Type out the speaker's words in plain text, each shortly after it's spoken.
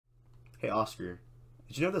Hey Oscar,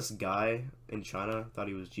 did you know this guy in China thought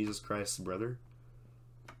he was Jesus Christ's brother?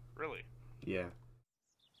 Really? Yeah.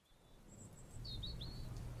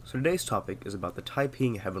 So today's topic is about the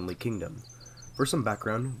Taiping Heavenly Kingdom. For some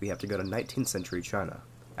background, we have to go to 19th century China.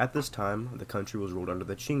 At this time, the country was ruled under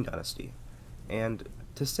the Qing dynasty, and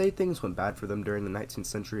to say things went bad for them during the 19th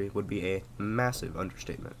century would be a massive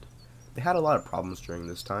understatement. They had a lot of problems during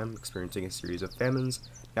this time, experiencing a series of famines,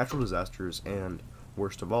 natural disasters, and,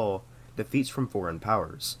 worst of all, defeats from foreign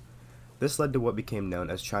powers. This led to what became known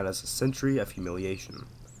as China's Century of Humiliation.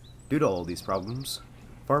 Due to all these problems,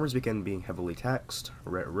 farmers began being heavily taxed,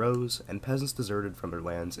 rent rose, and peasants deserted from their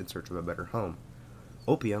lands in search of a better home.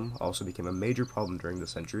 Opium also became a major problem during the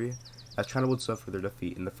century, as China would suffer their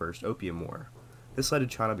defeat in the First Opium War. This led to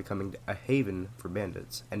China becoming a haven for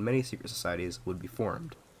bandits, and many secret societies would be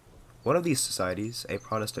formed. One of these societies, a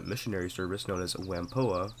Protestant missionary service known as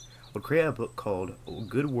Whampoa, would create a book called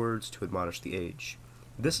Good Words to Admonish the Age.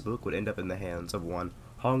 This book would end up in the hands of one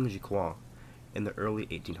Hong Jiquan in the early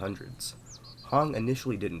 1800s. Hong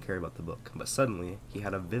initially didn't care about the book, but suddenly he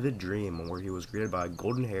had a vivid dream where he was greeted by a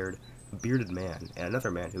golden-haired, bearded man and another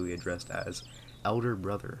man who he addressed as Elder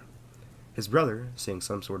Brother. His brother, seeing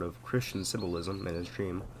some sort of Christian symbolism in his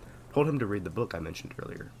dream, told him to read the book I mentioned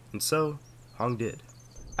earlier, and so Hong did.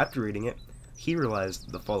 After reading it, he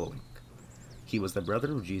realized the following. He was the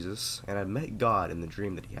brother of Jesus and had met God in the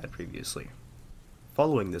dream that he had previously.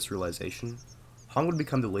 Following this realization, Hong would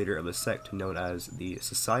become the leader of a sect known as the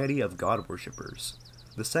Society of God Worshippers.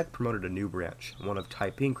 The sect promoted a new branch, one of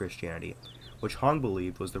Taiping Christianity, which Hong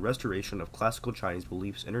believed was the restoration of classical Chinese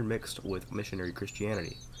beliefs intermixed with missionary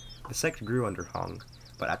Christianity. The sect grew under Hong,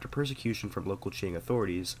 but after persecution from local Qing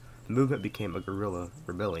authorities, the movement became a guerrilla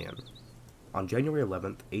rebellion. On January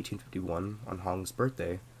 11th, 1851, on Hong's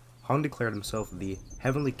birthday, Hong declared himself the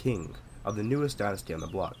Heavenly King of the newest dynasty on the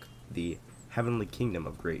block, the Heavenly Kingdom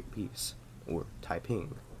of Great Peace, or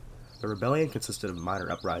Taiping. The rebellion consisted of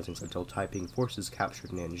minor uprisings until Taiping forces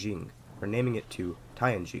captured Nanjing, renaming it to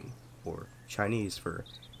Tianjin, or Chinese for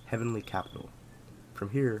Heavenly Capital. From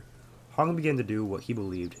here, Hong began to do what he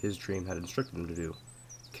believed his dream had instructed him to do: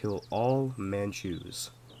 kill all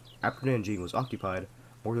Manchus. After Nanjing was occupied,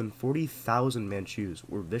 more than 40,000 Manchus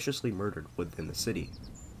were viciously murdered within the city.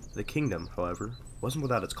 The kingdom, however, wasn't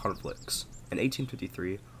without its conflicts. In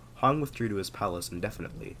 1853, Hong withdrew to his palace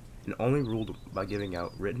indefinitely, and only ruled by giving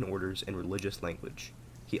out written orders in religious language.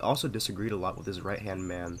 He also disagreed a lot with his right-hand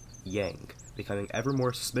man, Yang, becoming ever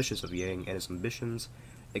more suspicious of Yang and his ambitions,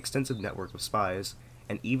 extensive network of spies,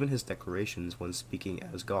 and even his declarations when speaking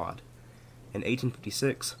as God. In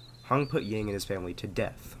 1856, Hong put Yang and his family to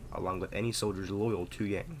death, along with any soldiers loyal to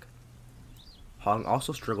Yang. Hong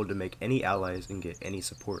also struggled to make any allies and get any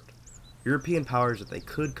support. European powers that they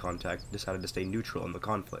could contact decided to stay neutral in the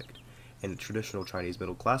conflict, and traditional Chinese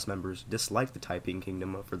middle-class members disliked the Taiping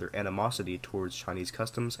Kingdom for their animosity towards Chinese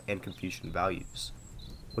customs and Confucian values.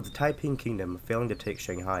 With the Taiping Kingdom failing to take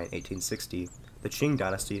Shanghai in 1860, the Qing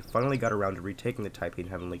dynasty finally got around to retaking the Taiping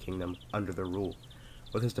Heavenly Kingdom under their rule.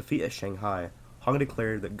 With his defeat at Shanghai, Hong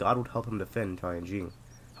declared that God would help him defend Tianjin.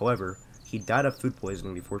 However, he died of food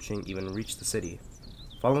poisoning before Qing even reached the city.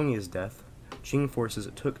 Following his death, Qing forces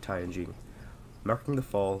took Tianjin, marking the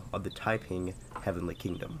fall of the Taiping Heavenly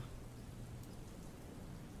Kingdom.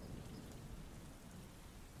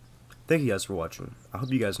 Thank you guys for watching. I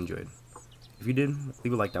hope you guys enjoyed. If you did,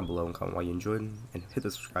 leave a like down below and comment why you enjoyed, and hit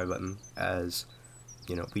the subscribe button, as,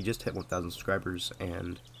 we just hit 1,000 subscribers,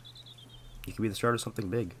 and you could be the start of something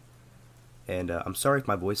big. And I'm sorry if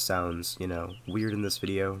my voice sounds, weird in this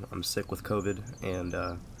video. I'm sick with COVID,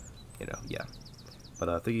 and, yeah.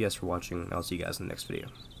 But thank you guys for watching, and I'll see you guys in the next video.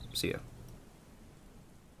 See ya.